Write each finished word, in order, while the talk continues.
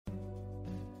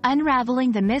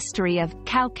Unraveling the mystery of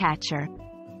Cowcatcher.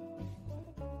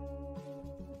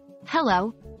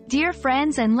 Hello, dear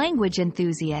friends and language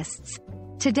enthusiasts.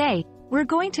 Today, we're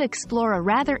going to explore a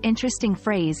rather interesting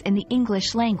phrase in the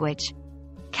English language: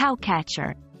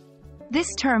 cowcatcher.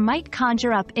 This term might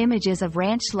conjure up images of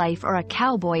ranch life or a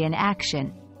cowboy in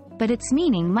action, but its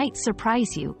meaning might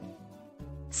surprise you.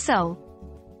 So,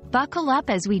 buckle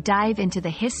up as we dive into the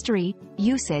history,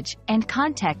 usage, and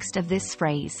context of this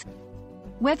phrase.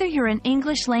 Whether you're an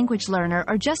English language learner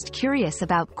or just curious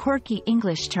about quirky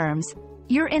English terms,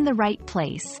 you're in the right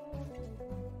place.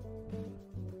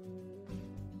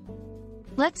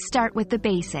 Let's start with the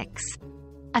basics.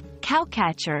 A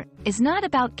cowcatcher is not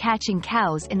about catching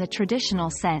cows in the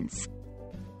traditional sense.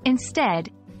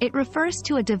 Instead, it refers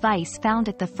to a device found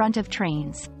at the front of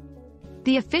trains.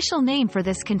 The official name for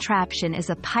this contraption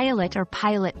is a pilot or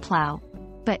pilot plow,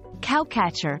 but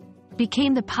cowcatcher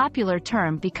became the popular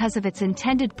term because of its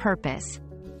intended purpose: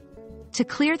 to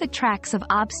clear the tracks of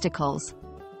obstacles,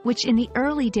 which in the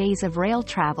early days of rail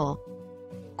travel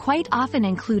quite often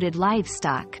included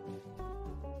livestock.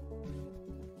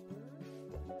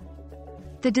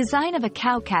 The design of a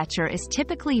cowcatcher is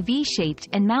typically V-shaped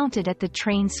and mounted at the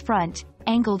train's front,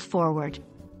 angled forward.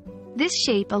 This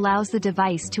shape allows the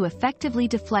device to effectively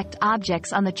deflect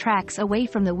objects on the tracks away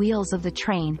from the wheels of the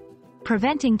train,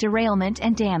 preventing derailment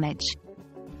and damage.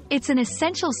 It's an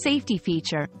essential safety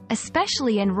feature,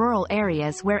 especially in rural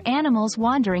areas where animals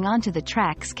wandering onto the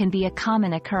tracks can be a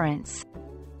common occurrence.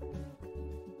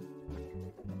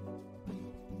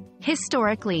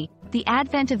 Historically, the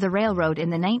advent of the railroad in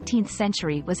the 19th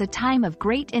century was a time of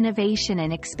great innovation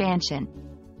and expansion.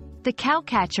 The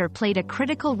cowcatcher played a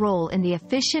critical role in the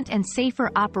efficient and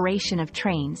safer operation of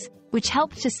trains, which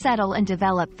helped to settle and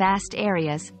develop vast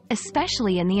areas,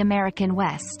 especially in the American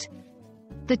West.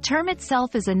 The term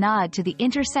itself is a nod to the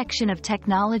intersection of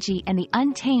technology and the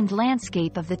untamed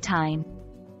landscape of the time.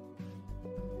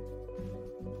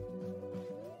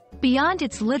 Beyond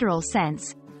its literal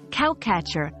sense,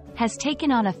 cowcatcher has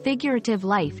taken on a figurative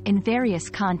life in various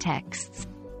contexts.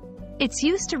 It's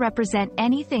used to represent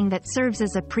anything that serves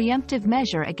as a preemptive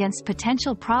measure against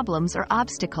potential problems or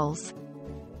obstacles.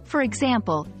 For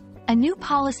example, a new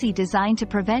policy designed to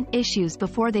prevent issues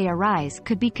before they arise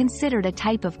could be considered a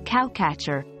type of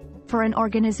cowcatcher for an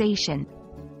organization.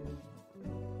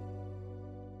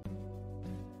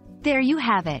 There you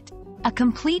have it, a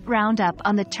complete roundup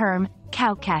on the term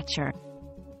cowcatcher.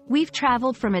 We've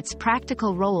traveled from its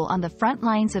practical role on the front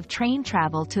lines of train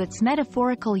travel to its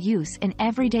metaphorical use in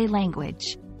everyday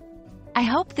language. I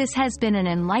hope this has been an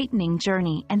enlightening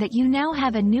journey and that you now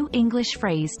have a new English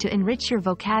phrase to enrich your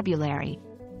vocabulary.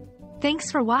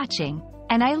 Thanks for watching,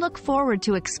 and I look forward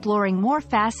to exploring more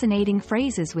fascinating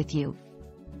phrases with you.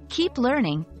 Keep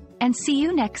learning, and see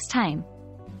you next time.